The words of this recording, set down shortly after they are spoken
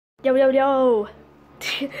Yo, yo, yo!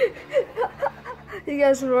 You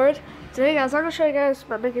guys heard? Today, guys, I'm gonna show you guys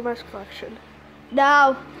my Mickey Mouse collection.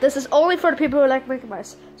 Now, this is only for the people who like Mickey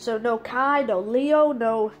Mouse. So, no Kai, no Leo,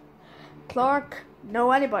 no Clark,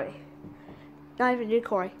 no anybody. Not even you,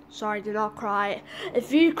 Corey. Sorry, do not cry.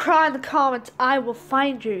 If you cry in the comments, I will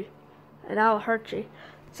find you. And I'll hurt you.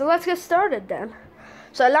 So, let's get started then.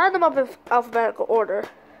 So, I lined them up in alphabetical order.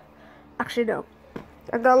 Actually, no.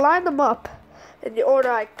 I'm gonna line them up in the order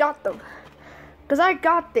I got them. Because I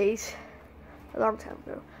got these a long time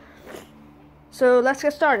ago. So let's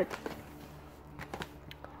get started.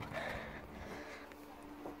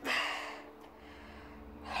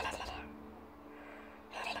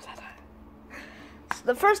 So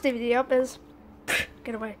the first DVD up is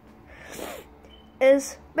get away.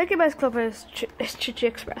 Is Mickey Mouse Clubhouse Choo-Choo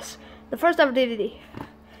Express. The first ever DVD.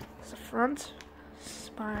 It's the front,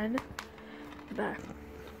 spine, the back.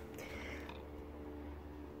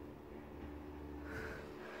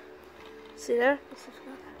 See there?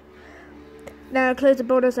 Now includes a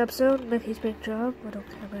bonus episode, Mickey's Big Job. I don't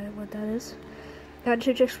care about what that is. And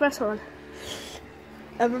Choo-Choo Express one.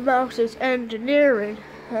 And Mouse's Engineering.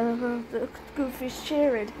 The Goofy's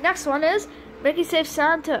Cheering. Next one is Mickey Saves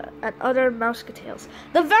Santa and Other Mouseketools.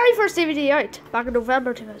 The very first DVD out, back in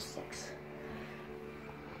November 2006.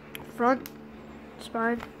 Front,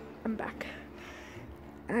 spine, and back.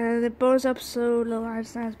 And the bonus episode, Little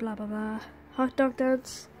Einstein's, blah blah blah. Hot Dog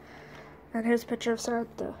Dance. And here's a picture of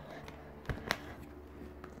Santa.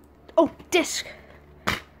 Oh, disc!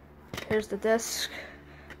 Here's the disc.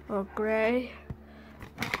 Oh, grey.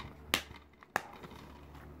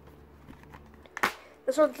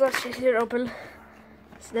 This one's less easier to open.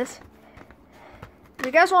 It's this. If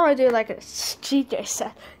you guys want me to do like a DJ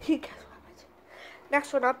set, you guys want me to.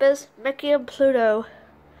 Next one up is Mickey and Pluto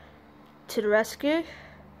to the rescue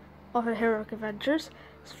of the heroic adventures.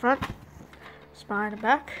 It's front, spine, and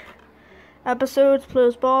back. Episodes,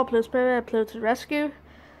 Pluto's Ball, Pluto's Playroom, and Pluto to the Rescue.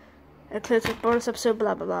 Includes a bonus episode,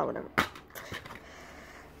 blah blah blah, whatever.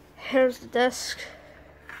 Here's the disc.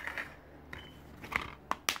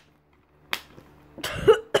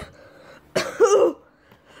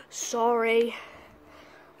 Sorry.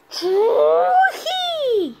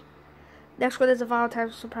 Next one is a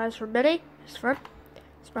Valentine's surprise for Minnie. It's front,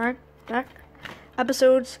 spine, back.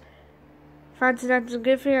 Episodes, Fancy Nancy and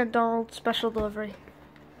Goofy, and Donald's Special Delivery.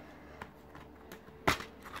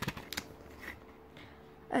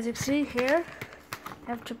 As you can see here,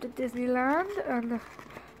 I have tripped to Disneyland and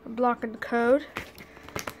I'm blocking the code.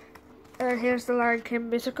 And here's the Lion King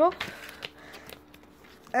musical.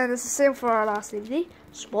 And it's the same for our last DVD.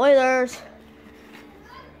 Spoilers!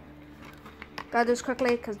 Gotta do this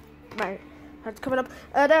quickly because my head's coming up.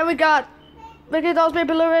 And then we got Mickey Dolls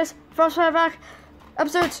Baby Blu-rays, front side back,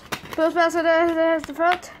 episodes, Pluto's Best, and there's the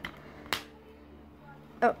front.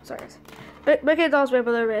 Oh, sorry guys. Mickey Dolls Baby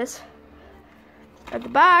Blu-rays. At the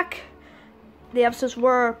back, the episodes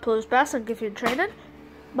were Pluto's Best and Goofy in Training,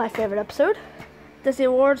 my favorite episode. Disney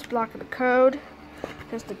Awards, Blocking the Code.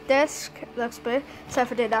 Here's the disc. Looks good. Except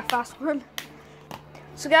for that fast one.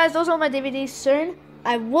 So guys, those are my DVDs soon.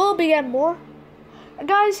 I will be getting more. And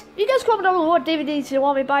guys, you guys comment down below what DVDs you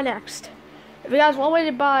want me to buy next. If you guys want me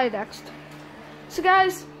to buy next. So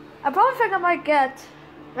guys, I probably think I might get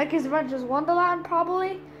Mickey's Adventures Wonderland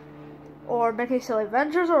probably. Or Mickey Silly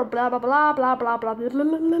Adventures, or blah blah blah blah blah blah blah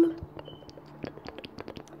blah blah.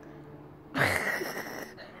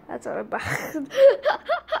 That's all bad.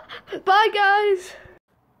 Bye guys.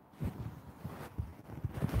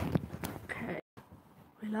 Okay,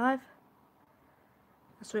 we live?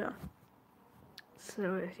 Yes we are.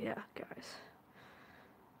 So yeah, guys.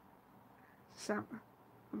 December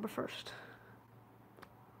 1st.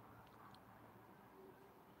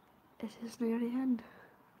 It is near the end.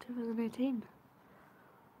 2018.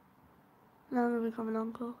 Now I'm gonna become an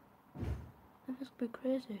uncle. This is a bit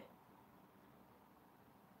crazy.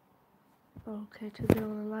 Okay, 2 0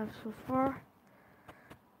 live so far.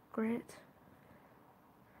 Great.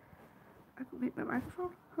 I can make my microphone?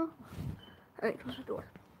 Huh? Alright, close the door.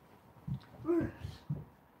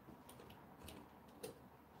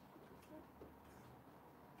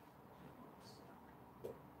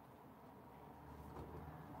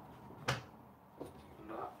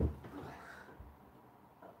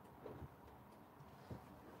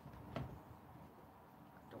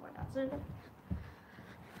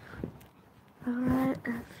 Alright,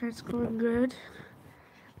 it's going good.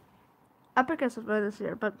 I pick us about this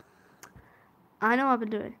year, but I know what I've been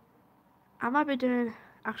doing. I might be doing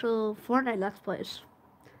actual Fortnite Let's Plays.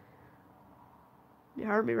 You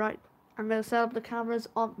heard me right. I'm going to set up the cameras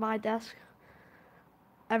on my desk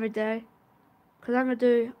every day because I'm gonna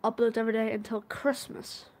do uploads every day until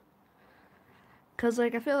Christmas. Because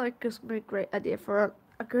like I feel like it's gonna be a great idea for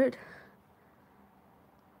a good.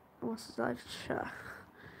 What's the live chat?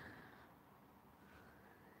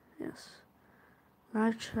 Yes,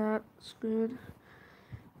 live chat is good.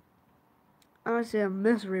 I'm actually in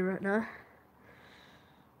misery right now.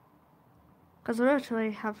 Because I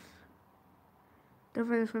actually have. Don't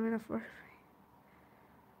think it's gonna be enough work.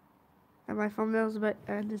 And my thumbnail's about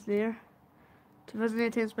end is near.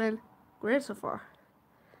 2018's been great so far.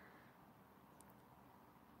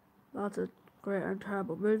 Lots of great and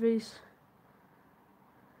terrible movies.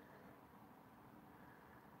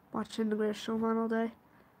 Watching The Greatest Showman all day.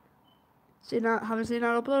 Haven't seen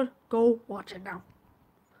that upload? Go watch it now.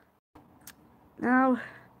 Now,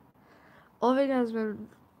 all of you guys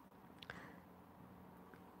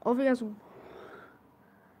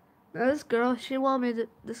now this girl, she wanted me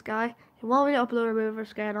this guy, he wanted me to upload a movie for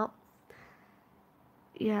Scan Up.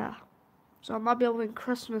 Yeah. So I might be uploading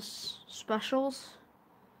Christmas specials.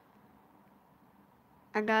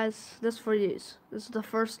 And guys, this is for yous. This is the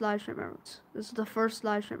first live stream ever.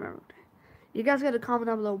 You guys gotta comment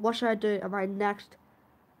down below, what should I do in my next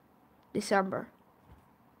December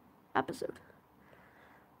episode.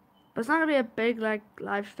 But it's not gonna be a big like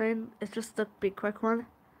live stream, it's just a big quick one.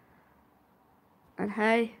 And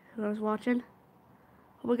hey, whoever's watching,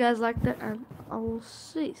 hope you guys liked it, and I will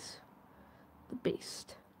cease the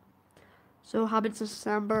beast. So happy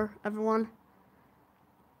December, everyone.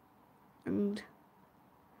 And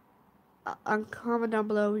comment down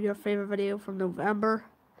below your favorite video from November.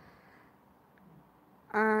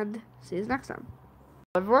 And see you next time.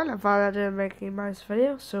 Everyone, I thought I didn't make a nice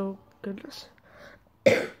video, so goodness.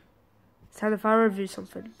 It's time to review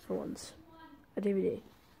something for once. A DVD.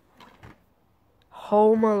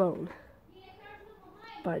 Home Alone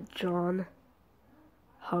by John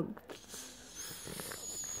Hug.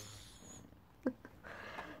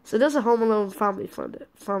 So this is a Home Alone family fun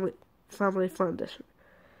edition.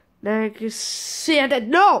 Now you can see I did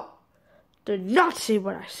no! Do not see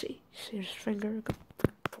what I see. See his finger?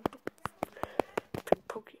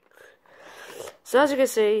 Poking. So as you can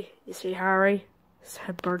see, you see Harry, his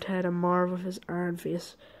burnt head, and Marv with his iron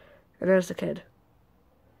face. And there's the kid.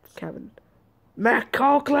 Kevin. Matt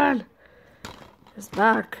Coughlin is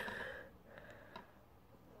back.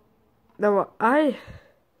 Now I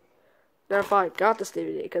never thought I got this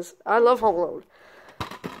DVD because I love Home Alone.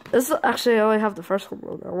 This is actually I only have the first Home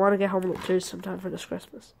Alone. I want to get Home Alone 2 sometime for this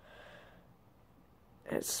Christmas.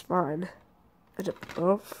 It's fine. I just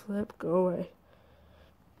flip, go away.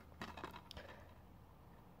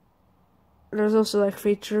 And there's also like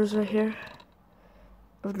features right here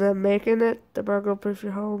of them making it. The burglar proof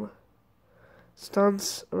your home.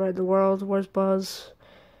 Stunts around the world. Where's Buzz?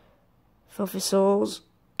 Filthy Souls.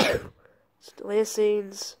 Delay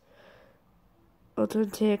scenes. Auto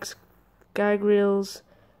takes. Gag reels.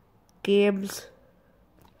 Games.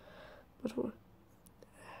 What more?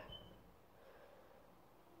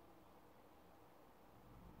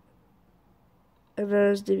 And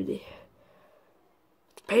there's DVD.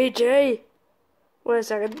 PG! Wait a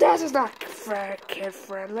second, this is not kid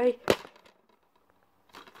friendly.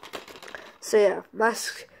 So yeah,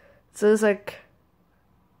 Mask. So it's like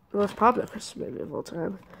the most popular Christmas movie of all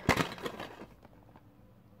time.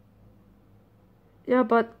 Yeah,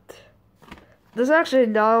 but this is actually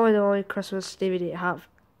not the only Christmas DVD I have.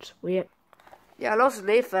 It's weird. Yeah, and also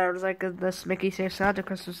Mayfair was like this Mickey Saves Santa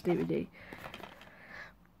Christmas DVD,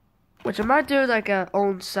 which I might do like a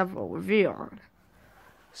own several review on.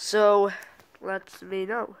 So let me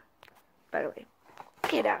know. By the way,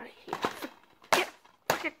 get out of here.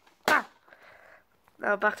 Get out.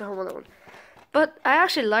 Now back to Home Alone. But I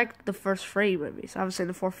actually liked the first three movies. I haven't seen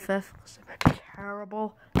the fourth, fifth, because they're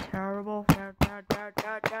terrible.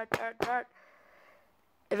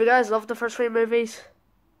 If you guys love the first three movies,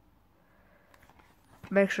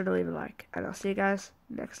 make sure to leave a like, and I'll see you guys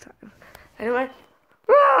next time. Anyway,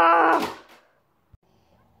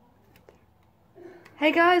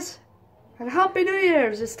 hey guys, and Happy New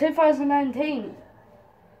Year's! It's 2019.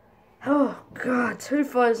 Oh God,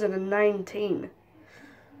 2019.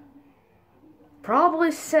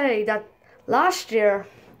 Probably say that last year,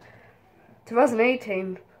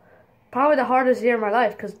 2018, probably the hardest year of my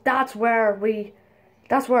life, because that's where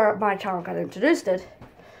my channel got introduced it.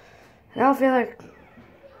 And I don't feel like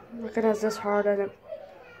looking at this hard at it.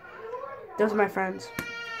 Those are my friends.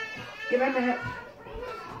 Give me a minute.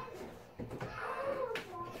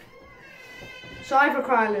 Sorry for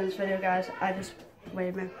crying in this video, guys. I just wait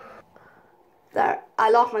a minute. There, I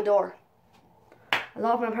locked my door. I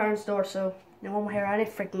locked my parents' door so no one will hear any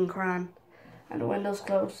freaking crying, and the window's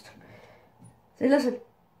closed. See, listen.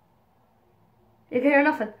 You can hear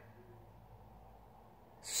nothing.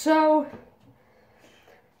 So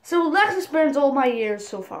let's experience all my years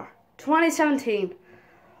so far. 2017.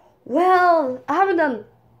 Well, I've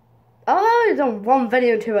only done one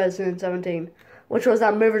video in 2017, which was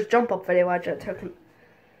that Movers Jump Up video I just took.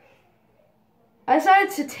 I decided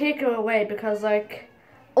to take it away because, like,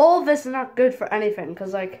 all this is not good for anything.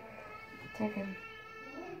 Because, like, you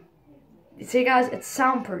see, guys, it's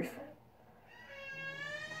soundproof.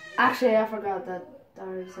 Actually, I forgot that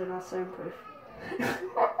is not soundproof.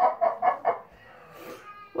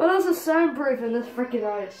 What else is soundproof in this freaking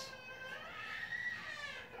house?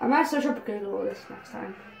 I might search up Google this next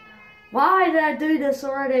time. Why did I do this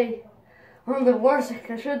already? I'm the worst.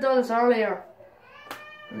 I should have done this earlier.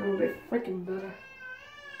 It would be freaking better.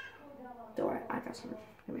 Don't worry, I got something.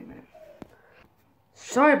 Give me a minute.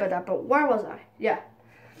 Sorry about that, but where was I? Yeah.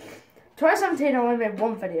 2017 I only made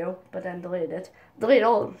one video, but then deleted it. Deleted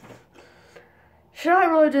all of them. Should I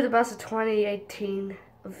really do the best of 2018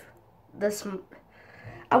 of this month?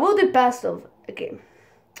 I will do best of a game.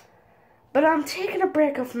 But I'm taking a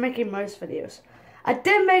break off Mickey Mouse videos. I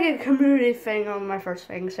did make a community thing on my first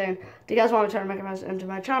thing saying, do you guys want to turn Mickey Mouse into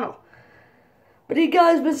my channel? But you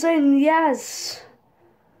guys have been saying yes.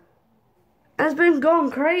 And it's been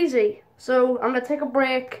going crazy. So I'm going to take a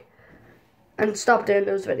break and stop doing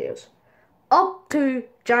those videos. Up to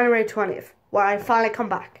January 20th, where I finally come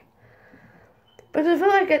back. Because I feel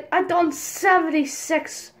like I've done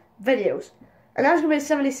 76 videos. And that's going to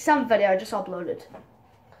be the 77th video I just uploaded.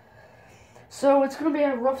 So it's going to be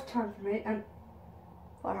a rough time for me. And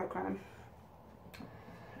I heart crying.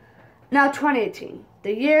 Now 2018,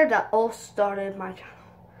 the year that all started my channel.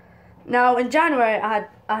 Now in January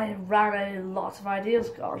I ran out of lots of ideas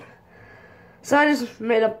gone. So I just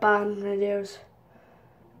made up band videos.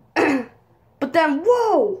 But then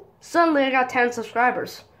whoa! Suddenly I got 10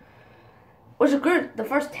 subscribers. Which is good. The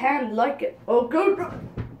first 10 like it. Oh good.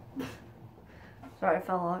 Sorry, I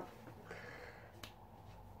fell out.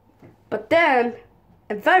 But then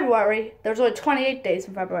in February, there's only 28 days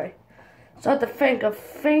in February. So I had to think of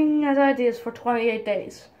ideas for 28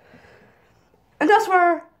 days. And that's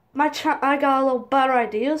where I got a little better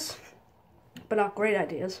ideas. But not great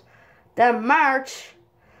ideas. Then March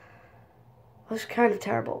was kind of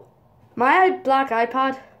terrible. My black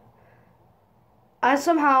iPad,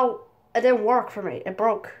 it didn't work for me. It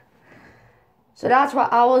broke. So that's why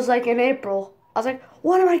I was like in April. I was like,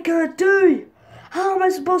 what am I gonna do? How am I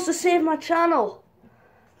supposed to save my channel?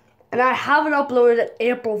 And I haven't uploaded an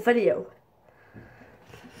April video.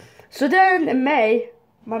 So then in May,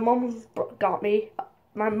 my mum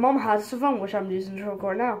has a phone which I'm using to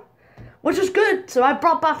record now. Which is good. So I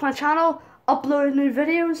brought back my channel, uploaded new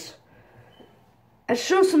videos, and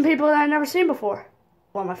showed some people that I've never seen before.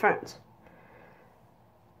 Well, my friends.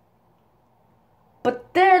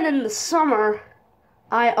 But then in the summer,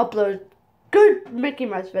 I uploaded good Mickey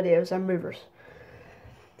Mouse videos and movers.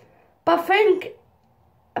 But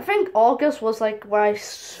I think August was like where I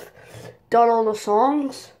done all the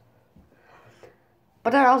songs.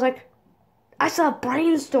 But then I was like, I saw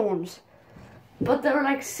brainstorms. But there were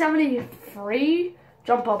like 73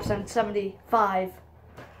 jump ups and 75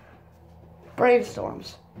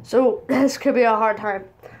 brainstorms. So this could be a hard time.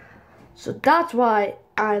 So that's why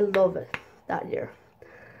I love it that year.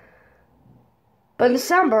 But in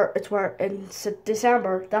December,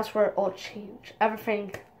 that's where it all changed.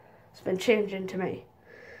 Everything has been changing to me.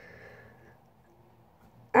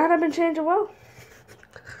 And I've been changing well.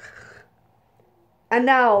 And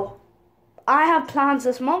now, I have plans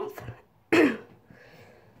this month. And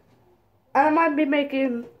I might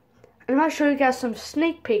show you guys some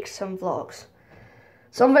sneak peeks, some vlogs.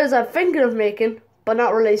 Some videos I'm thinking of making, but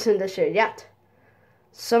not releasing this year yet.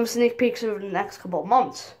 Some sneak peeks over the next couple of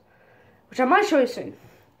months, which I might show you soon.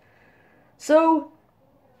 So,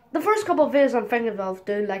 the first couple of videos I'm thinking of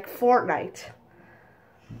doing like Fortnite.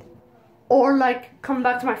 Or like coming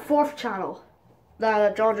back to my 4th channel,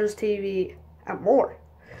 the George's TV and more.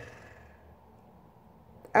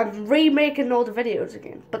 And remaking all the videos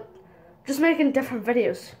again, but just making different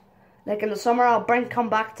videos. Like in the summer, I'll come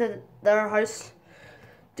back to their house,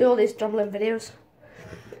 do all these jumbling videos.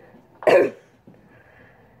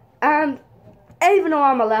 And even though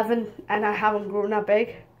I'm 11 and I haven't grown that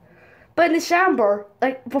big, but in December,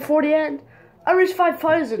 like before the end, I reached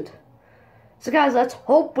 5,000. So guys, let's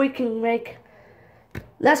hope we can reach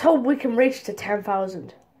to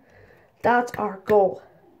 10,000. That's our goal.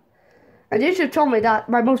 And YouTube told me that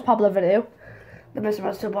my most popular video, the Mr.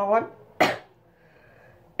 Mouse 2.1,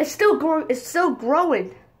 it's still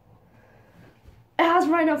growing. It has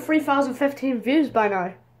right now 3,015 views by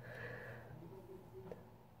now.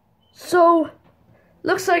 So,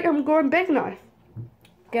 looks like I'm going big now.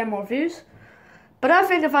 Get more views. But I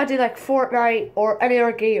think if I do like Fortnite or any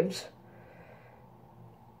other games,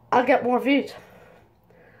 I'll get more views.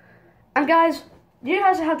 And guys, you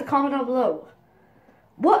guys have to comment down below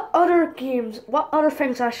what other games, what other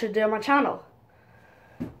things I should do on my channel.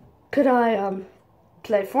 Could I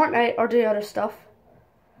play Fortnite or do other stuff?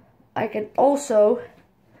 I can also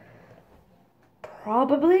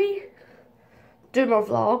probably do more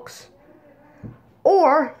vlogs,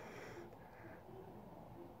 or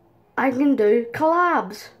I can do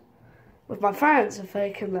collabs with my friends if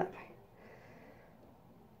they can let me.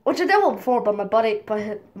 Which I did one before, but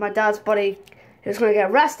my dad's buddy, he was going to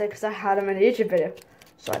get arrested because I had him in a YouTube video,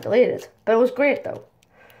 so I deleted it. But it was great though.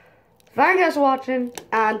 Thank you guys for watching,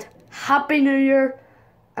 and Happy New Year,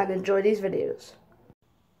 and enjoy these videos.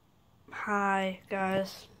 Hi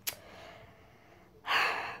guys.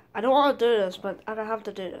 I don't want to do this, but I have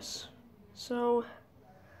to do this. So,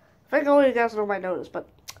 I think all you guys know might notice, but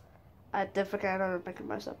I did forget another Mickey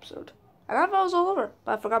Mouse episode. And I thought it was all over,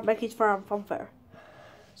 but I forgot Mickey's Farm Fun Fair.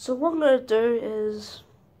 So what I'm going to do is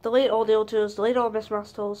delete all the old tools, delete all the Mr.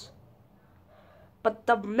 Mouseketools. But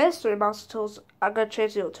the mystery Mouseketools, I'm going to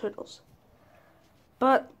change the old Toodles.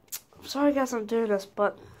 But, I'm sorry guys I'm doing this,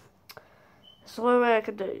 but it's the only way I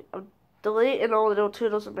can do it. I'm deleting all the old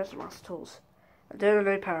Toodles and Mr. Mouseketools. I'm doing a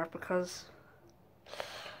new pair because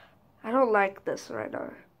I don't like this right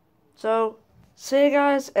now. So, see you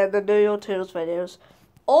guys in the new old Toodles videos.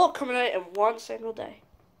 All coming out in one single day.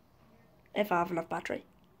 If I have enough battery.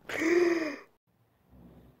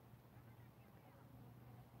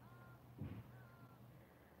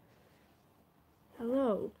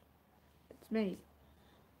 Hello, it's me.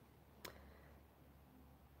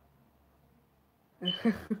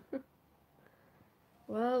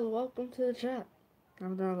 Well, welcome to the chat. I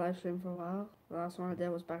haven't done a live stream for a while. The last one I did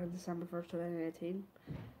was back in December 1st, 2018.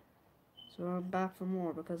 So I'm back for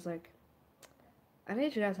more because, like, I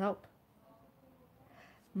need you guys' help.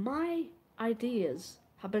 My ideas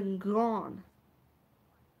have been gone.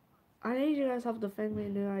 I need you guys' help to find me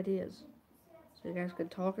new ideas. So you guys can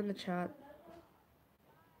talk in the chat.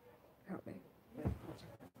 Help me.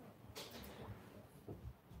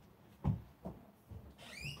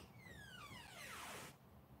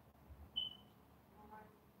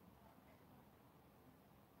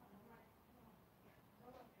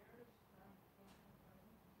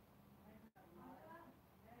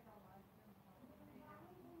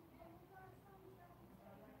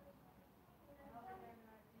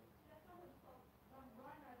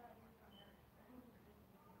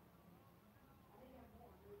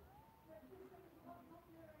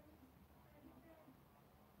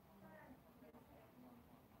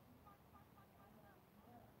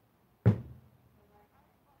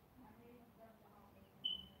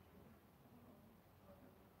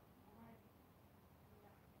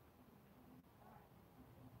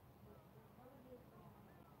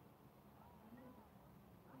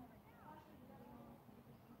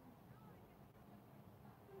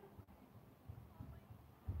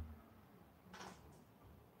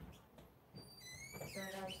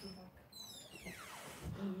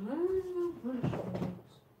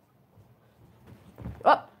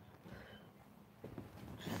 Oh.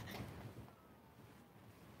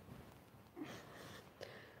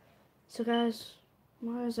 So guys,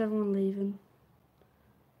 why is everyone leaving?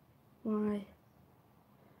 Why?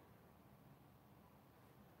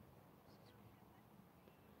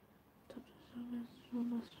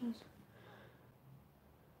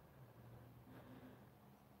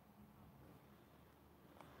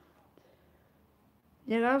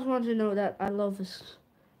 Yeah, I just want you to know that I love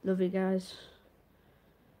you guys.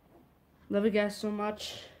 Love you guys so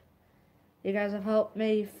much. You guys have helped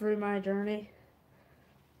me through my journey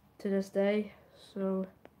to this day. So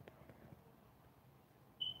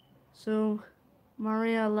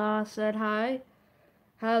Maria La said hi.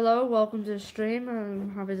 Hello, welcome to the stream.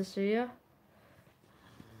 I'm happy to see you.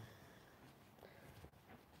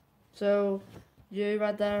 So you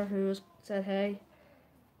right there who said hey,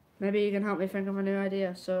 maybe you can help me think of a new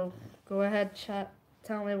idea. So go ahead, chat.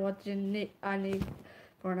 Tell me what you need. I need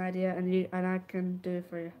for an idea, and I can do it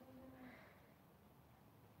for you.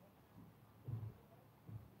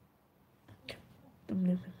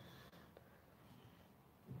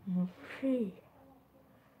 Okay.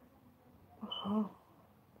 Oh.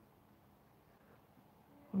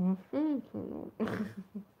 I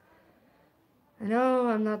know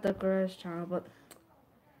I'm not the greatest channel, but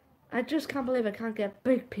I just can't believe I can't get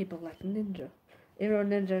big people like Ninja. Even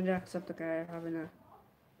though Ninja and Jacksepticeye are having a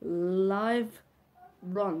live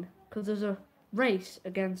run, because there's a race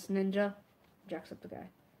against Ninja and Jacksepticeye.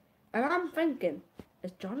 And I'm thinking,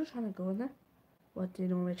 is Johnny trying to go in there? What do you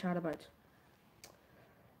normally chat about?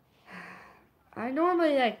 I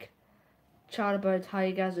normally like chat about how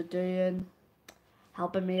you guys are doing,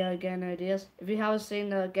 helping me out getting ideas. If you haven't seen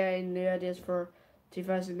getting new ideas for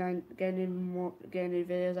 2009, getting new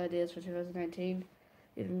videos ideas for 2019,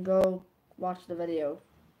 you can go watch the video.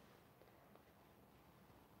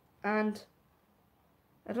 And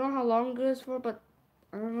I don't know how long it is for, but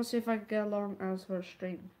I'm gonna see if I can get along as for a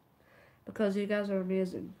stream, because you guys are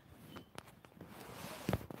amazing.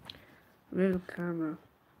 Move the camera.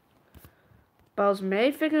 But I was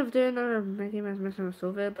maybe thinking of doing another Mickey Mouse Mission of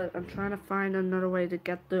Soviet, but I'm trying to find another way to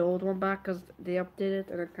get the old one back because they updated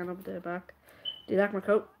and I can't update it back. Do you like my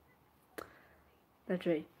coat? That's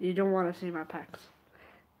right. You don't want to see my pecs.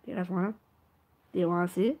 Do you guys want it? Do you want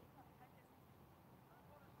to see it?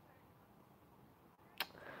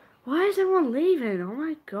 Why is everyone leaving? Oh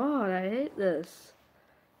my god, I hate this.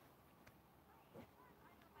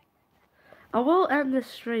 I will end this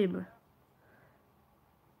stream.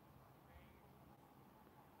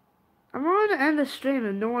 I'm going to end the stream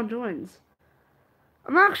and no one joins.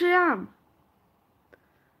 I actually am.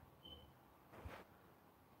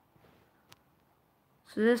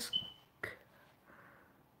 So this...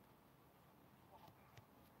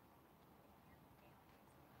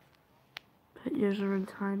 Put user in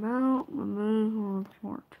timeout, remove or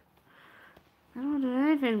report. I don't do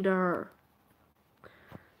anything to her.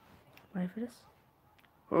 Wait for this.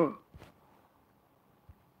 Oh.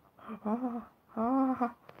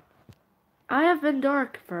 I have been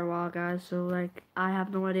dark for a while, guys, so like I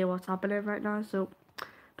have no idea what's happening right now, so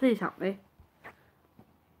please help me.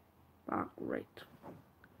 Oh, great.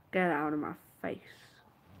 Get out of my face.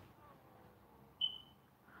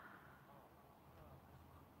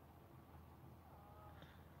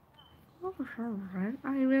 Oh, alright.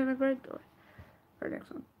 I'm in a great door. For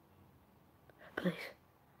next one. Please.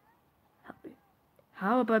 Help me.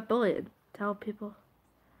 How about bullying? Tell people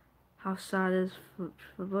how sad it is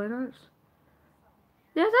for bullying others.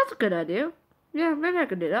 Yeah, that's a good idea. Yeah, maybe I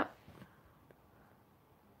could do that.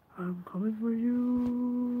 I'm coming for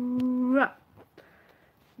you.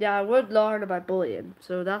 Yeah, I would learn about bullying,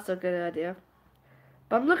 so that's a good idea.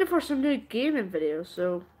 But I'm looking for some new gaming videos,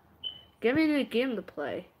 so give me a new game to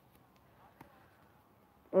play.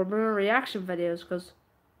 Or more reaction videos, because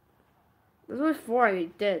there's only 4 I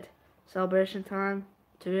did. Celebration Time,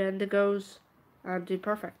 2 Indigos, and Do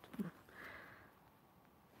Perfect.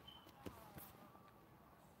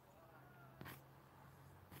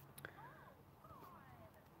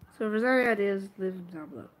 So if there's any ideas, leave them down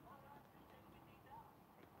below.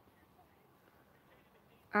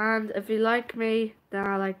 And if you like me, then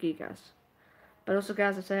I like you guys. But also,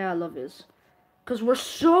 guys, I say I love yous. Because we're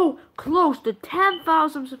so close to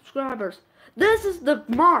 10,000 subscribers. This is the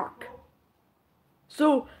mark.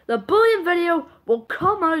 So the bullying video will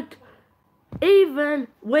come out even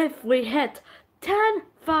if we hit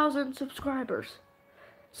 10,000 subscribers.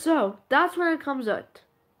 So that's when it comes out.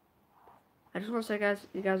 I just want to say, guys,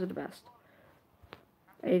 you guys are the best.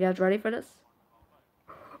 Are you guys ready for this?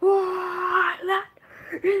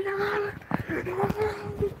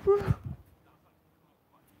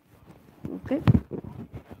 Okay.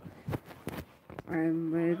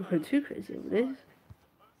 I'm ready to go too crazy over this.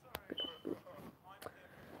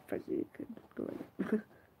 You could go in.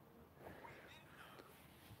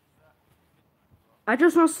 I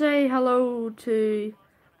just want to say hello to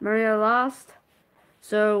Maria Last.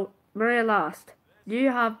 So, Maria Last, you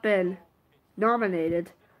have been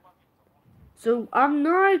nominated. So, I'm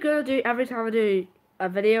not going to do, every time I do a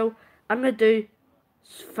video, I'm going to do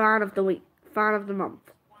Fan of the Week, Fan of the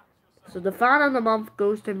Month. So, the Fan of the Month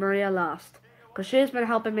goes to Maria Last, because she's been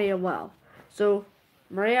helping me as well. So,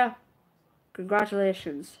 Maria,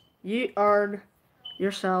 congratulations. You earn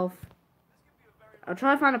yourself. I'll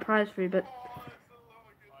try to find a prize for you, but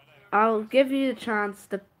I'll give you the chance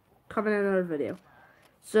to come in another video.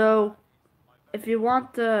 So, if you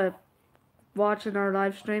want to watch another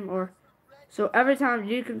live stream, or so every time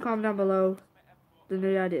you can comment down below the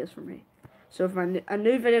new ideas for me. So if a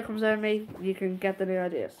new video comes out of me, you can get the new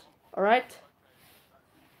ideas. Alright?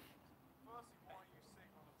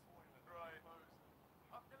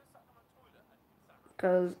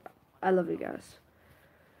 Because I love you guys.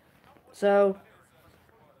 So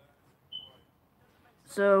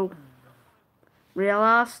Maria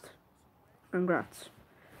Last, congrats.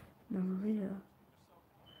 Maria,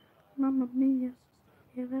 Mamma Mia,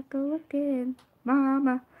 here I go again.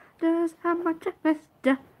 Mama, just how much I missed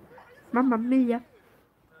ya. Mamma Mia,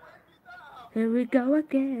 here we go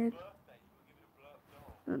again.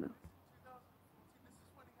 Oh no.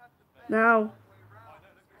 Now,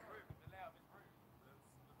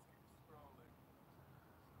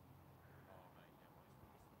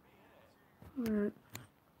 Alright.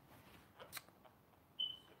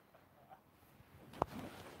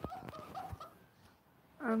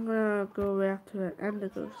 I'm gonna go back to an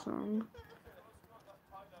Indigo song.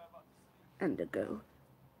 Indigo.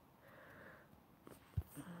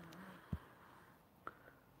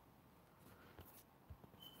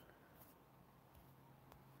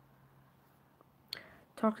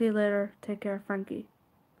 Talk to you later. Take care, Frankie.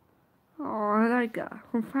 Oh, I like that.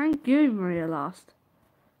 Well, thank you, Maria Lost.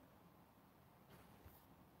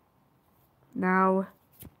 Now,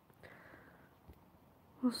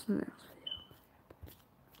 what's the next video?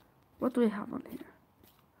 What do we have on here?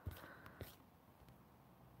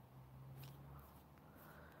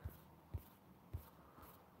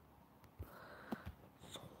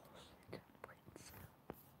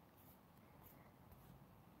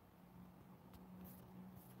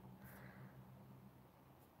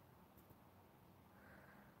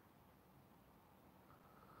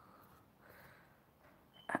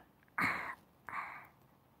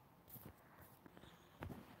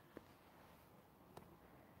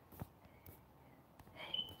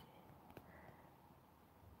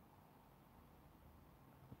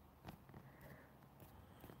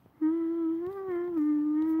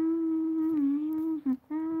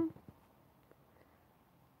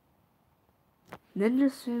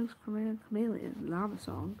 Ninja sings Chameleon Llama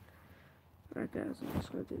song. Alright guys, I'm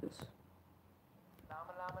just gonna do this.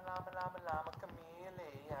 Llama, llama, llama, llama, llama, chameleon.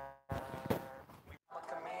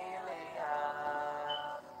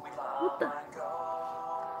 We llama What the? and go.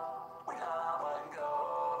 We llama and go.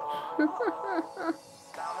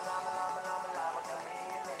 Llama, llama, llama, llama, llama,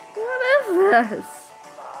 chameleon. What is this?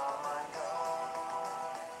 Llama and go.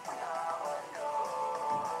 We llama and go.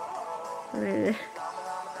 Really? Llama,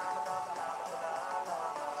 llama, llama, llama, llama, llama.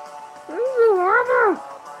 This is a llama!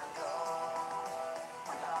 Llama and go.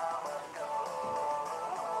 We llama and go.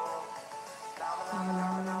 Llama, llama,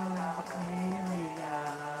 llama, llama, llama,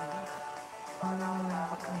 chameleon. Llama,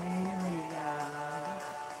 llama, chameleon.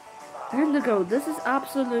 Indigo, this is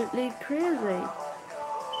absolutely crazy.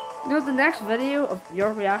 You know, the next video of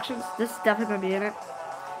your reactions, this is definitely gonna be in it.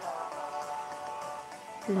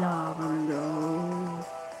 Llama go.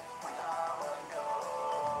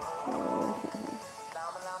 Oh.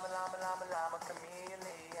 Llama, llama, llama, llama, llama, chameleon.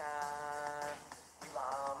 We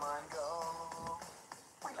llama and go.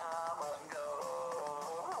 We llama and go.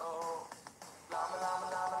 Llama, llama,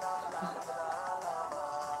 llama, llama, llama, llama.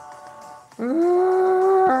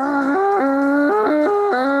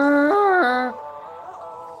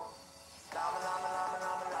 Llama, llama, llama,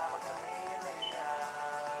 llama, llama, chameleon.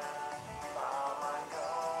 We llama and go.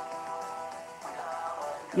 We llama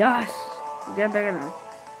and go. Yes! We're getting bigger now.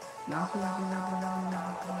 Llama, llama, llama, llama,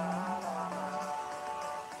 llama, llama.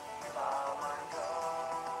 We llama and go.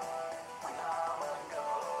 We llama and go.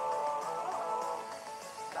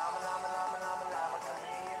 Llama, llama, llama, llama, llama,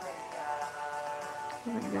 chameleon.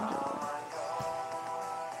 Oh my God.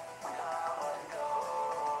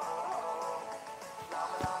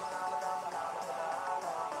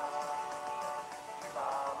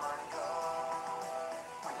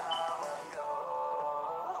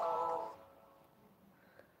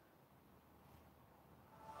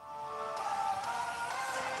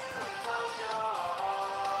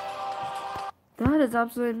 That is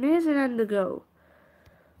absolutely amazing, Indigo.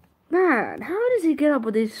 Man, how does he get up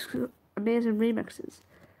with these amazing remixes?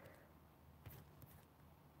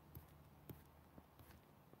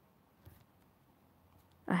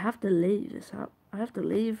 I have to leave this house. I have to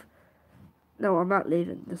leave. No, I'm not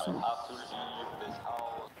leaving this house.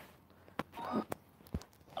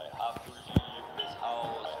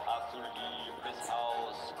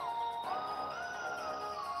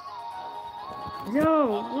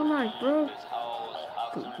 Yo, what like, bro?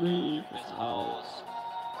 To leave this house.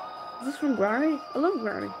 Is this from Granny? I love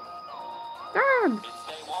Granny. Damn! It's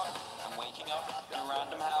day one. I'm waking up in a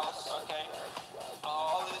random house. Okay.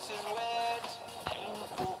 Oh, this is weird.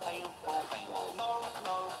 Painful, painful, painful. No,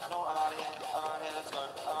 no, no. I'm out of here. I'm out of here. Let's go.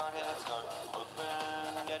 I'm out of here. Let's go.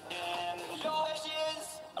 Open, get in. Yo, there she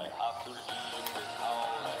is. I have to leave this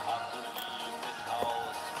house. I have to leave this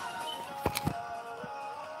house.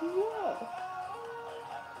 Whoa.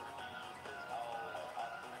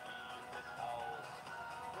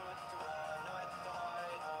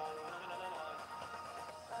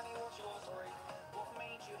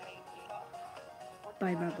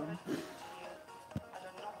 Bye, my bum.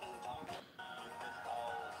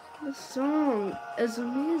 This song is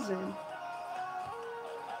amazing.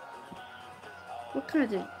 What can I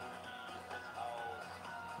do?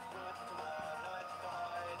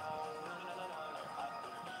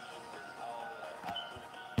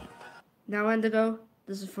 Now, Indigo,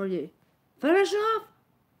 this is for you. Finish off!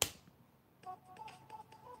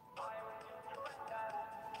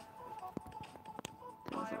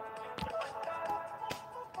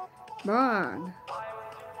 Come on.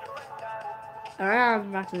 Alright,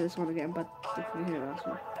 I'm back to this one again, but you can hear the last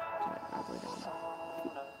one. So I'll play that one.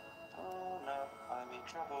 Oh no, I'm in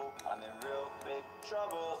trouble. I'm in real big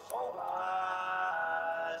trouble. Oh,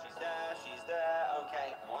 she's there.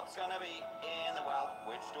 Okay, what's gonna be in the well?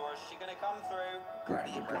 Which door is she gonna come through?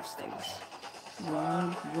 Granny your breath stinks.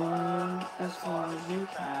 Run as far as you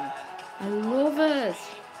can. I love it.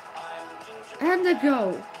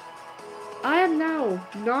 Indigo, I am now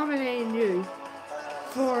nominating you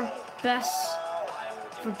for best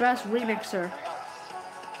remixer.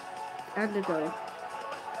 Indigo.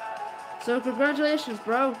 So congratulations,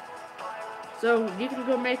 bro. So you can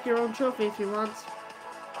go make your own trophy if you want.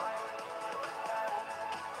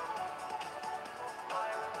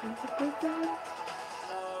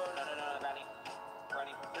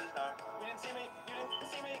 Granny, please no. You didn't see me. You didn't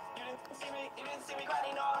see me. You didn't see me. You didn't see me,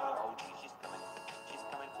 Granny, no. Oh, gee, she's coming. She's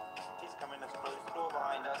coming. She's coming. Let's close the door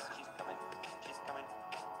behind us. She's coming. She's coming.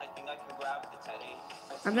 I think I can grab the teddy.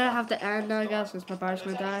 I'm gonna have to end now, guys, because my battery's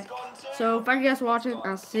gonna die. So thank you guys for watching.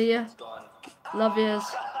 I'll see you. Love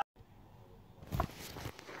yous.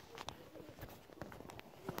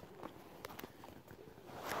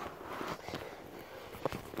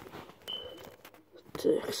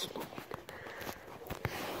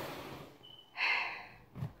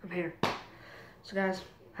 I'm here. So guys,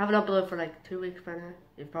 haven't uploaded for like 2 weeks by now.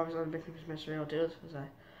 You've probably seen the big mystery I'll do it because I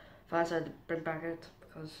decided to bring back it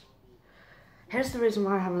because here's the reason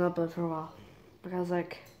why I haven't uploaded for a while. Because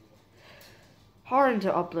like hard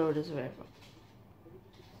to upload is very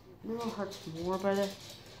you know what hurts more about it?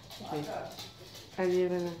 And you're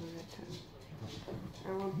gonna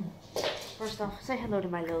first off, say hello to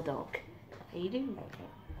my little dog. How you doing?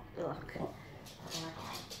 Look.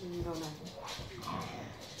 You don't know.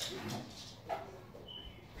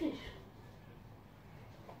 Please.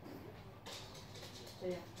 So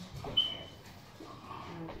yeah.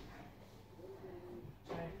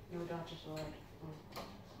 Sorry, no doctor sword.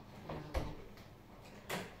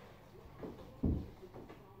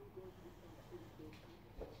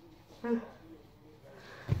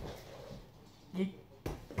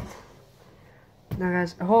 Now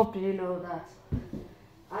guys, I hope you know that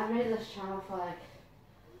I made this channel for like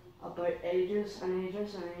about ages and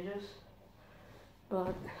ages and ages,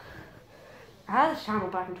 but I had this channel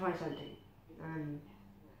back in 2017 and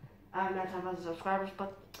I have now 10,000 subscribers,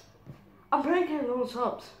 but I'm breaking low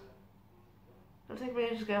subs. I think we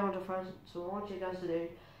need to get 100,000, so what I want you guys to do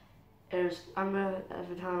is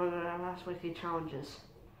every time I'm gonna have weekly challenges.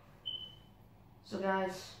 So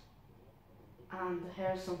guys, and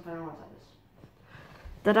here's something I want to say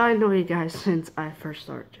that I know you guys since I first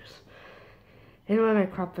started this. Anyway, I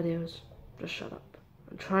make crap videos, just shut up.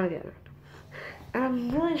 I'm trying to get it. And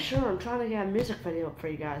I'm really sure I'm trying to get a music video up for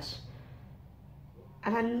you guys.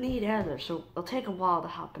 And I need editors, so it'll take a while to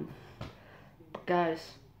happen. But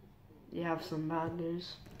guys, you have some bad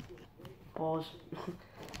news. Pause.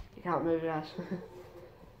 You can't move, guys.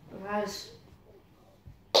 But guys,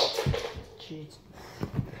 jeez.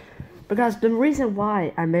 Because the reason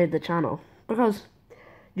why I made the channel, because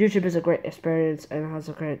YouTube is a great experience and it has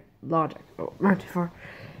a great logic. Oh, 94.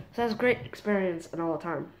 So it has a great experience and all the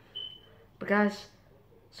time. But guys,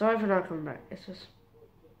 sorry for not coming back. It's just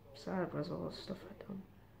sad because all the stuff I've done.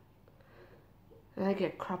 And I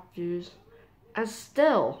get crap views. And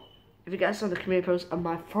still, if you guys saw the community post of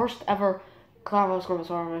my first ever Clubhouse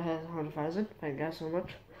conversation, I hit 100,000. Thank you guys so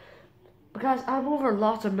much. Because I'm over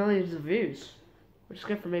lots of millions of views, which is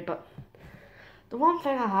good for me. But the one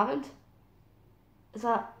thing I haven't is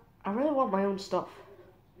that I really want my own stuff.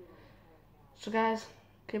 So guys,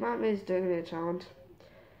 keep at me doing me a challenge.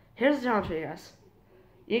 Here's the challenge for you guys.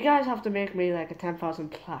 You guys have to make me like a 10,000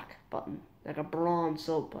 plaque button. Like a bronze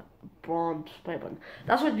silk button. A bronze play button.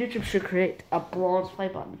 That's what YouTube should create. A bronze play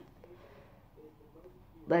button.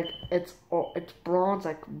 Like it's bronze,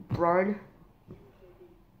 like brown.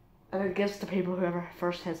 And it gives to people whoever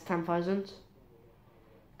first hits 10,000.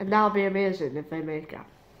 And that'll be amazing if they make it.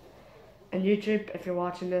 And YouTube, if you're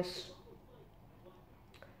watching this,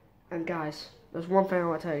 and guys, there's one thing I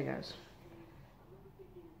want to tell you guys.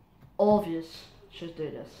 All of you should do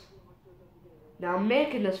this. Now I'm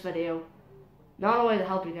making this video, not only to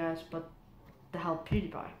help you guys, but to help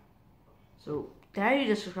PewDiePie. So, dare you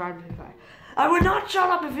to subscribe to PewDiePie. I would not shut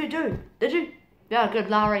up if you do. Did you? Yeah, good,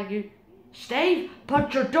 Larry. You, Steve,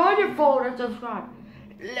 put down your phone and subscribe.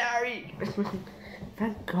 Larry.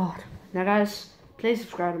 Thank God. Now guys, please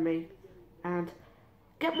subscribe to me. And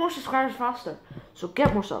get more subscribers faster. So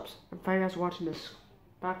get more subs. And thank you guys for watching this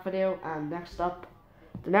back video. And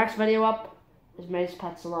the next video up is May's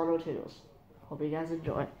Pet Salon with Toodles. Hope you guys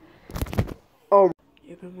enjoy. Oh,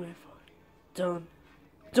 you've been waiting for it. Done.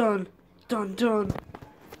 Done. Done. Done.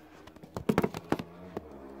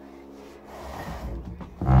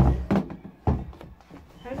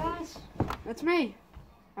 Hey guys, it's me.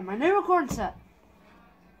 And my new recording set.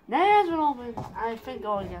 Now you guys been open. I think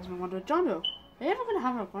all you guys been wondering, John, are you ever gonna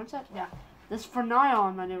have a recording set? Yeah. This is for now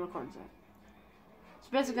on my new recording set. So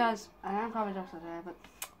basically guys, I am probably just today, but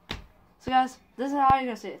so guys, this is how you're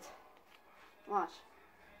gonna see it. Watch.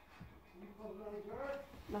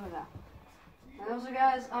 Look at that. And also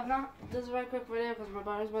guys, this is a very quick video because my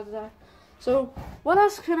battery's about to die. So what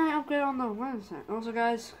else can I upgrade on the website? Also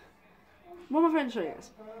guys, one more thing to show you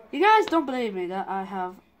guys. You guys don't believe me that I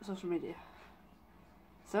have social media.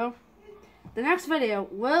 So the next video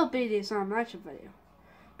will be the Sam Action video.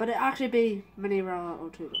 But it actually be Mini Raw or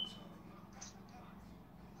Toodles.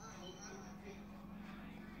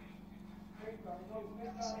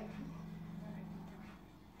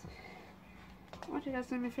 Why don't you guys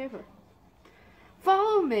do me a favor?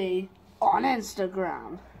 Follow me on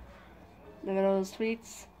Instagram. Look at those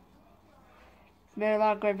tweets. Made a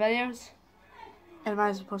lot of great videos. And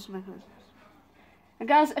I supposed to make videos. And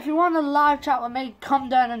guys, if you want to live chat with me, come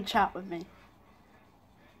down and chat with me.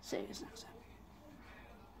 See you guys next time.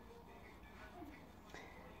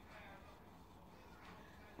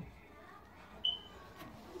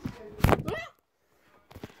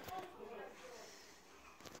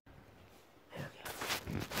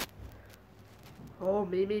 Oh,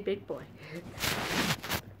 me, big boy.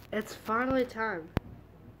 It's finally time.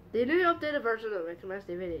 The new updated version of Mickey Mouse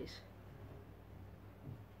DVDs.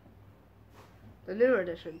 The newer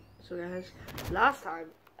edition. So guys, last time,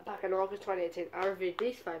 back in August 2018, I reviewed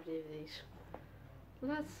these 5 DVDs.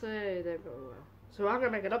 Let's say they're going well. So I'm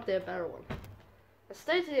going to make an updated better one. And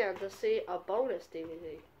stay to the end to see a bonus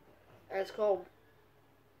DVD. And it's called...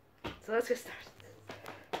 So let's get started.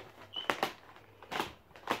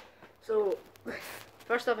 So...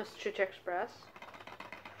 First up is Choo Express.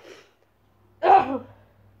 Oh!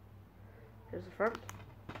 Here's the front,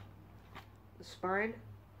 the spine,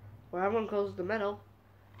 where everyone closes the middle,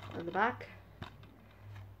 and the back.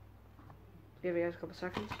 Give you guys a couple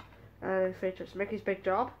seconds. And it features Mickey's Big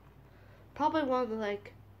Job, probably one of the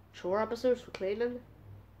like chore episodes for cleaning,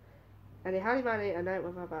 and the Handy Manny A Night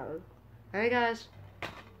with My Battle. And hey guys,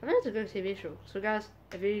 I think it's a good TV show. So guys,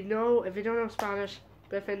 if you don't know Spanish,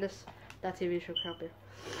 go find that TV show can help you.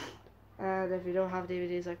 And if you don't have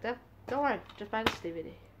DVDs like that, don't worry, just buy this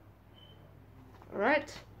DVD.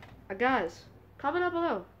 Alright, and guys, comment down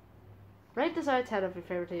below. Rate this out of 10 of your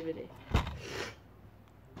favorite DVD.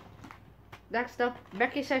 Next up,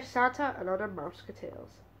 Mickey Saves Santa and Other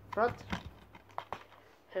Mouseketools. Front.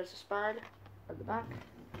 Here's the spine and the back.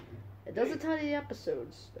 It doesn't tell you the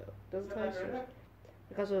episodes though. It doesn't tell you the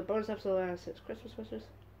because of the bonus episode it says Christmas wishes,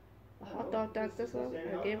 a hot dog dance this and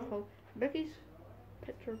a game called Mickey's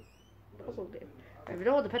Picture Puzzle Game. And if you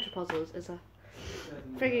know what the picture puzzle is, it's a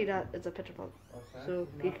thingy that it's a picture puzzle. So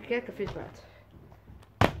you can get confused by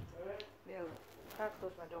it. Yeah, I can't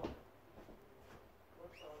close my door.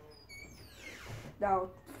 Now,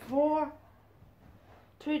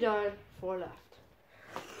 2 down, 4 left.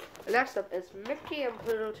 And next up is Mickey and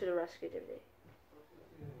Pluto to the Rescue DVD.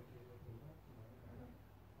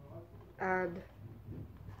 And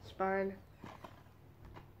spine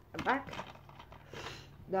and back.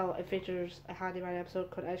 Now it features a handyman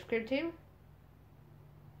episode called Ice Cream Team.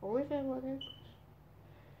 Only available in English.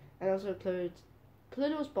 And also includes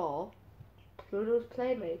Pluto's Ball, Pluto's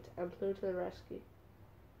Playmate, and Pluto to the Rescue.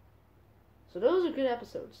 So those are good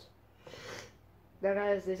episodes. Now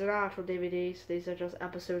guys, these are not actual DVDs, these are just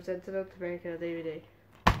episodes into them to make it a DVD.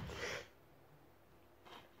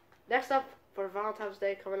 Next up, for Valentine's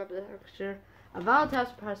Day coming up next year, a Valentine's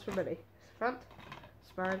surprise for Minnie. Front,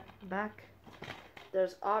 spine, back.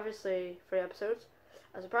 There's obviously 3 episodes.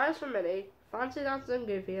 A surprise for Minnie, Fancy Dancing and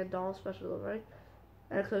Goofy, and Doll Special Delivery.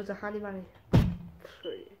 And it includes a Handy Manny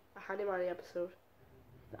episode.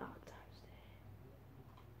 Valentine's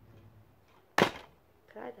Day.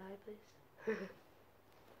 Can I die, please?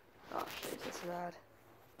 Oh shit, that's an ad.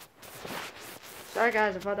 Sorry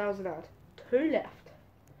guys, I thought that was an ad. 2 left.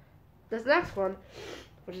 This next one,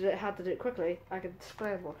 which is I had to do it quickly, I can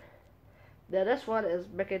explain more. Now this one is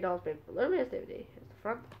Mickey and Dolls Big Ballooniest DVD. Here's the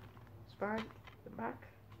front, spine, the back.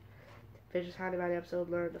 Features Handy Manny episode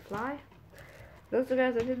Learn to Fly. And also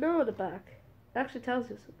guys, if you know the back, it actually tells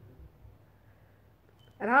you something.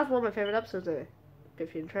 And it has one of my favourite episodes in it,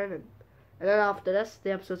 Goofy in Training. And then after this,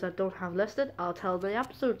 the episodes I don't have listed, I'll tell the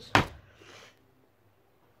episodes.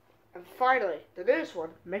 And finally, the newest one,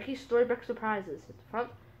 Mickey's Storybook Surprises. At the front,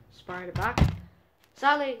 Spire at the back.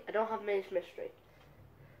 Sadly, I don't have Minnie's Mystery.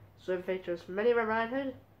 So it features Minnie Red Riding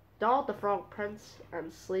Hood, Donald the Frog Prince,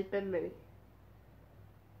 and Sleeping Minnie.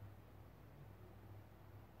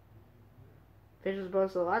 Features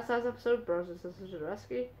both of the last size episode, Brothers and Sisters to the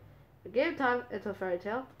Rescue, a game time into a fairy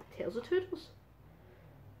tale, Tales of Toodles.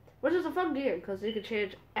 Which is a fun game because you can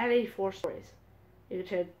change any 4 stories. You can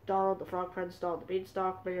change Donald the Frog Prince, Donald the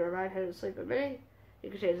Beanstalk, Minnie Red Riding Hood, and Sleeping Minnie. You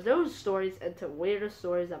can change those stories into weirdest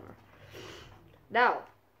stories ever. Now,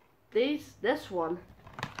 this one,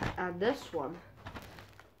 and this one,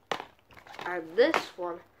 and this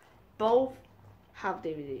one, both have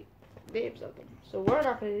DVD names of them. So we're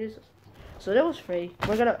not going to use this. So that was free.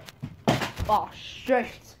 We're gonna. Oh,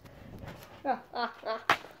 straight.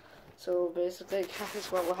 So basically,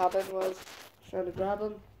 guys, what happened was trying to grab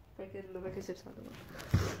them, making the Mickey Save Santa one.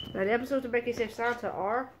 Now the episodes of Mickey Save Santa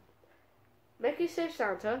are Mickey Save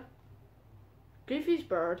Santa, Goofy's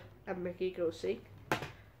Bird, and Mickey Goes Seek.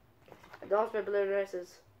 And Donald's Big Balloon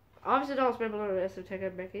Races. Obviously, Donald's Big Balloon Races have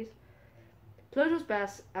taken Mickey's. Pluto's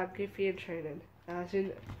Best and Goofy in Training. I've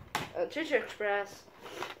seen Choo Choo Express.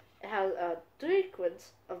 It has a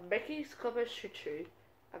sequence of Mickey's Clubhouse Choo Choo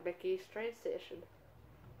and Mickey's Train Station.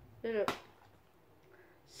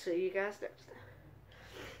 See you guys next time.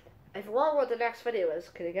 If you want what the next video is,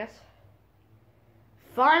 can you guess?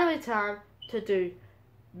 Finally time to do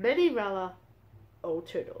Minnie-Rella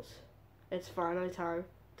Toodles. It's finally time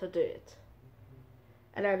to do it.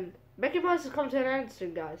 And then Mickey Mouse is coming to an end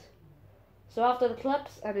soon, guys. So after the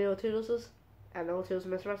clips and the Toodleses and the Toodles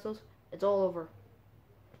and Miss Wrestles, it's all over.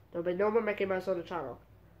 There'll be no more Mickey Mouse on the channel.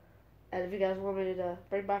 And if you guys want me to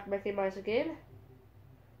bring back Mickey Mouse again,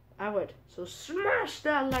 I would. So smash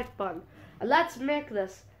that like button. And let's make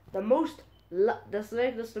this the most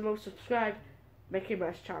subscribed Mickey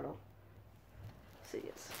Mouse channel. See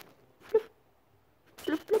you.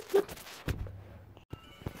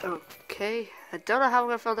 Okay, I don't know how I'm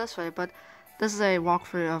gonna film this way, but this is a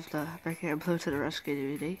walkthrough of the Mickey and Pluto to the Rescue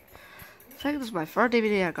DVD. I think this is my third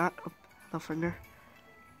DVD I got. Oh, no finger.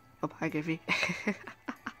 Oh, hi Goofy.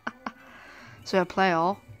 So I play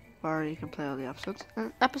all, where you can play all the episodes.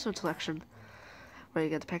 And episode selection, where you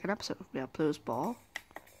get to pick an episode. We have Pluto's Ball,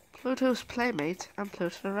 Pluto's Playmate, and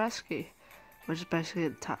Pluto to the Rescue, which is basically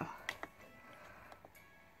the title.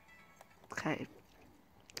 Okay,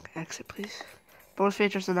 exit please. Bonus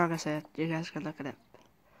features are not gonna say it. You guys can look at it.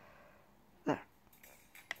 There.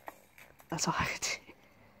 That's all I can see.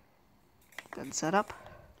 Then setup.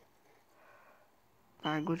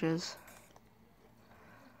 Languages.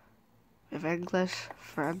 We have English,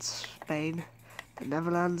 France, Spain, the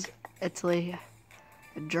Netherlands, Italy,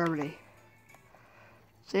 and Germany.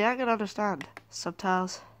 See, I can understand.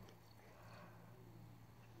 Subtitles.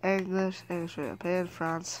 English, European,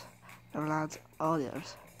 France, Netherlands, all the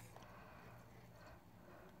others.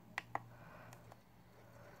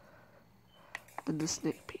 Then the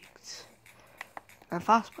sneak peeks. And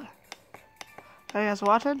fast play. Thank you guys for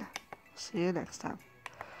watching. See you next time.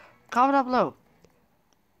 Comment down below.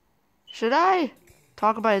 Should I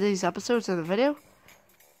talk about these episodes in the video?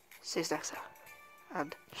 See you next time.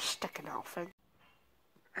 And stick an thing.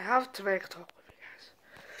 I have to make a talk with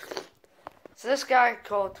you guys. So this guy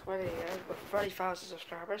called 20 years with 30,000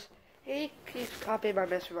 subscribers. He keeps copying my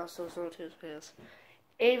Mr. Russell's no two videos.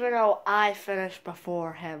 Even though I finished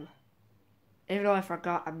before him. Even though I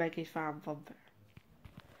forgot a Mickey's Farm Funfair.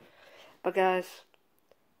 But guys,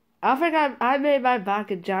 I think I made mine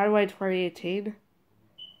back in January 2018.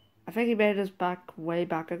 I think he made his back way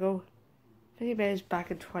back ago. I think he made his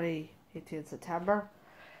back in 2018 September.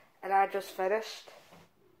 And I just finished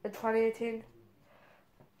in 2018.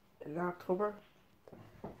 In October.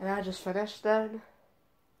 And I just finished then.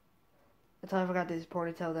 Until I forgot these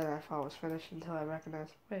ponytail, then I thought it was finished until I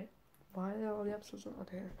recognized, wait, why are all the episodes not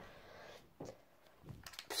here?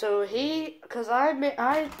 So because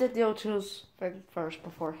I did the Toodles thing first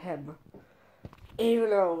before him.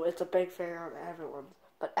 Even though it's a big thing on everyone.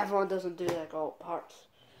 But everyone doesn't do like all parts.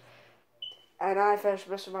 And I finished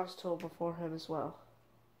Mr. Mouseketool before him as well.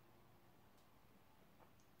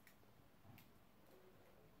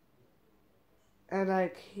 And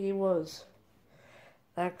like he was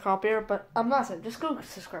a copier, but I'm not saying just go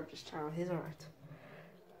subscribe to his channel, he's alright.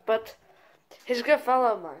 But he's a good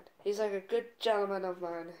fellow of mine. He's like a good gentleman of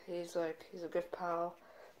mine. He's a good pal.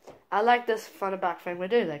 I like this fun and back thing we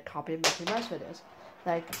do, like copying Mickey Mouse videos.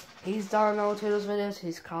 Like, he's done all Toodles videos,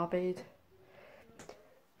 he's copied.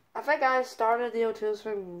 I think I started the Toodles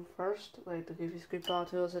thing first, like the Goofy Scoop Ball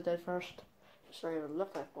Toodles I did first. Just not even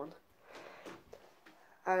look like one.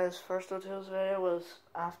 And his first Toodles video was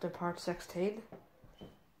after part 16.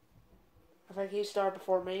 I think he started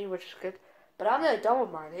before me, which is good. But I'm nearly done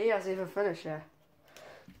with mine. He hasn't even finished yet.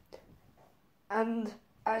 And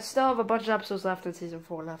I still have a bunch of episodes left in season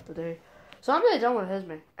 4 left to do. So I'm nearly done with his,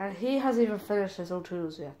 mate. And he hasn't even finished his own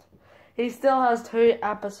Toodles yet. He still has 2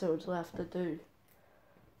 episodes left to do.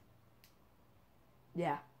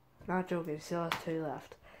 Yeah, not joking. He still has 2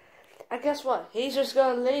 left. And guess what? He's just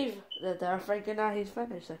gonna leave it there thinking that he's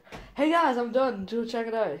finished. Like, hey guys, I'm done. Go check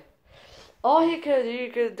it out. All you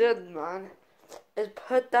could do, man, is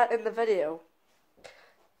put that in the video.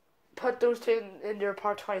 Put those 2 in your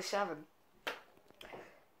part 27.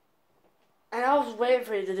 And I was waiting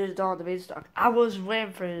for you to do the Dawn of the Beanstalk. I was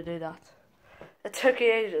waiting for you to do that. It took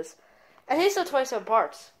you ages. And he's still 27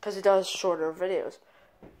 parts, because he does shorter videos.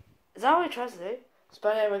 Is that what he tries to do? So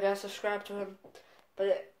anyway, guys, subscribe to him.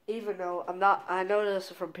 But even though I'm not, I know this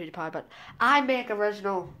is from PewDiePie, but I make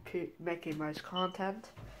original Mickey Mouse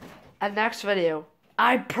content. And next video,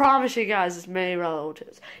 I promise you guys, it's many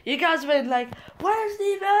relatives. You guys have been like, where's the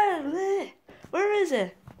event? Where is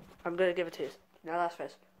it? I'm gonna give it to you. Now last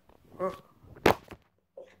face. You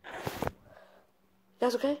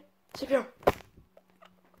guys okay? CPR.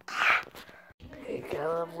 Hey,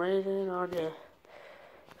 girl, I'm waiting on you.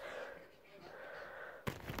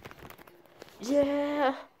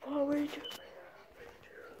 Yeah, what are we doing?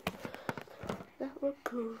 That would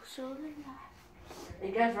go so nice.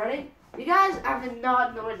 You guys ready? You guys have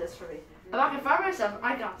not known this for me. If I can find myself,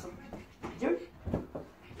 I got some. Yo.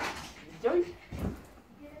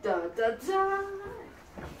 Da da da.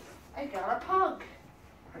 I got a pug.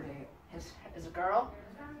 Her name is a girl,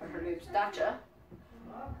 and her name's Dacha.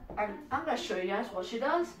 And I'm gonna show you guys what she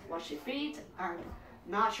does, what she feeds, and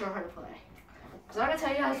not show her to play. Because I'm gonna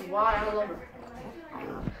tell you guys why I love her.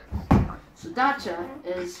 So Dacha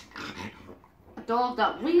is a dog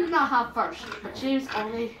that we did not have first, but she's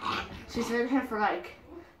been here for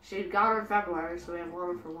she got her in February, so we have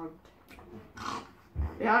one for 1.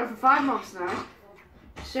 We had her for 5 months now.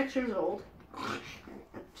 She's 6 years old.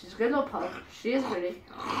 She's a good little pug. She is pretty.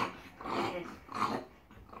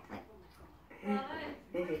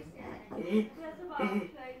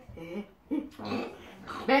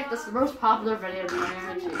 Make this the most popular video in my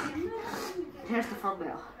energy. Here's the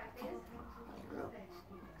thumbnail.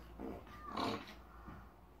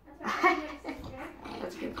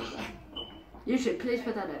 That's good. You should please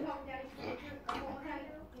put that in.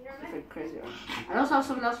 I think crazy. I also have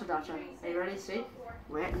something else for Dacha. Are you ready to see?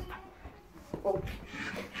 Wait. Oh.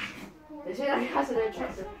 You see that has an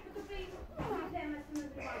interesting.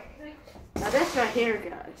 Now this right here,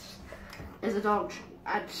 guys, is a dog.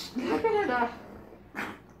 And look at her.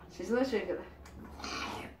 She's literally gonna.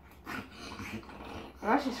 I'm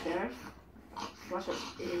actually scared. Watch this.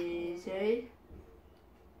 Easy.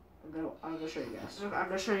 I'm gonna show you guys. I'm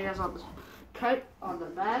gonna show you guys on the couch, on the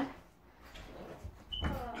bed.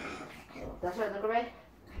 That's right, look at me.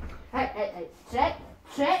 Hey. Sit.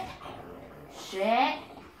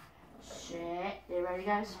 You ready,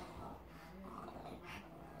 guys?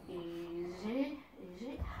 Easy.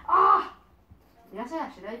 Ah! You guys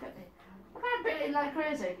actually like it. I can't beat it like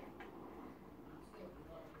crazy.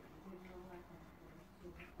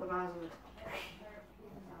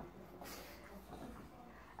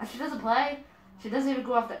 And she doesn't play. She doesn't even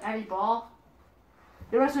go after any ball.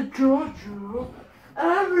 The rest of Jojo,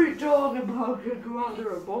 every dog and pug can go after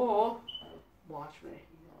a ball. Watch me.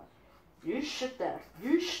 You sit there.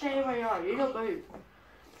 You stay where you are. You don't move.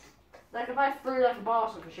 Like if I threw like a ball or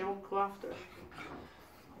something, she won't go after it.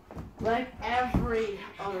 Like every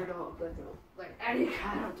other dog. Like any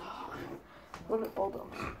kind of dog. Look at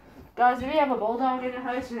bulldogs. Guys, if you have a bulldog in your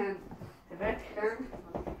house and if it can,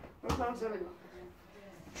 we're close everything.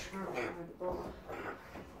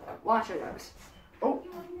 Watch it, guys. Oh,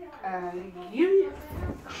 you.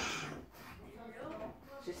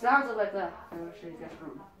 She sounds like that. I wish she gets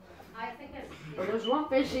home. But there's one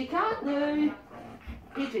thing she can't do.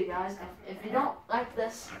 PG, guys, if you don't like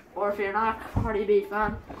this, or if you're not a Cardi B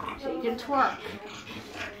fan, she can twerk.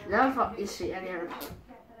 Never thought you see any other.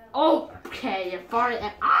 Okay, you're farting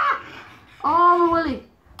and oh, my willy.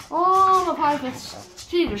 Oh, my pipes.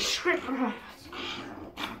 She just scraped my pipes.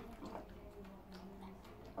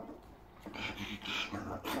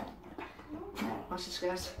 Watch this,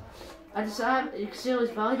 guys. I decided, you can see all these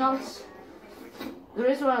belly dots. The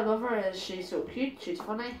reason why I love her is she's so cute, she's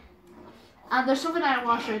funny. And there's something I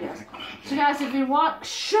want to show you guys. So guys, if you want,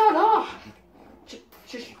 shut up!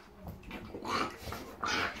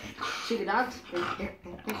 She can dance.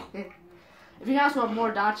 If you guys want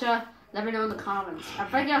more Dacha, let me know in the comments. And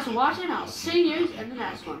thank you guys for watching. I'll see you in the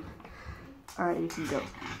next one. Alright, you can go.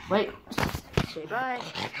 Wait. Say bye.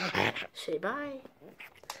 Say bye.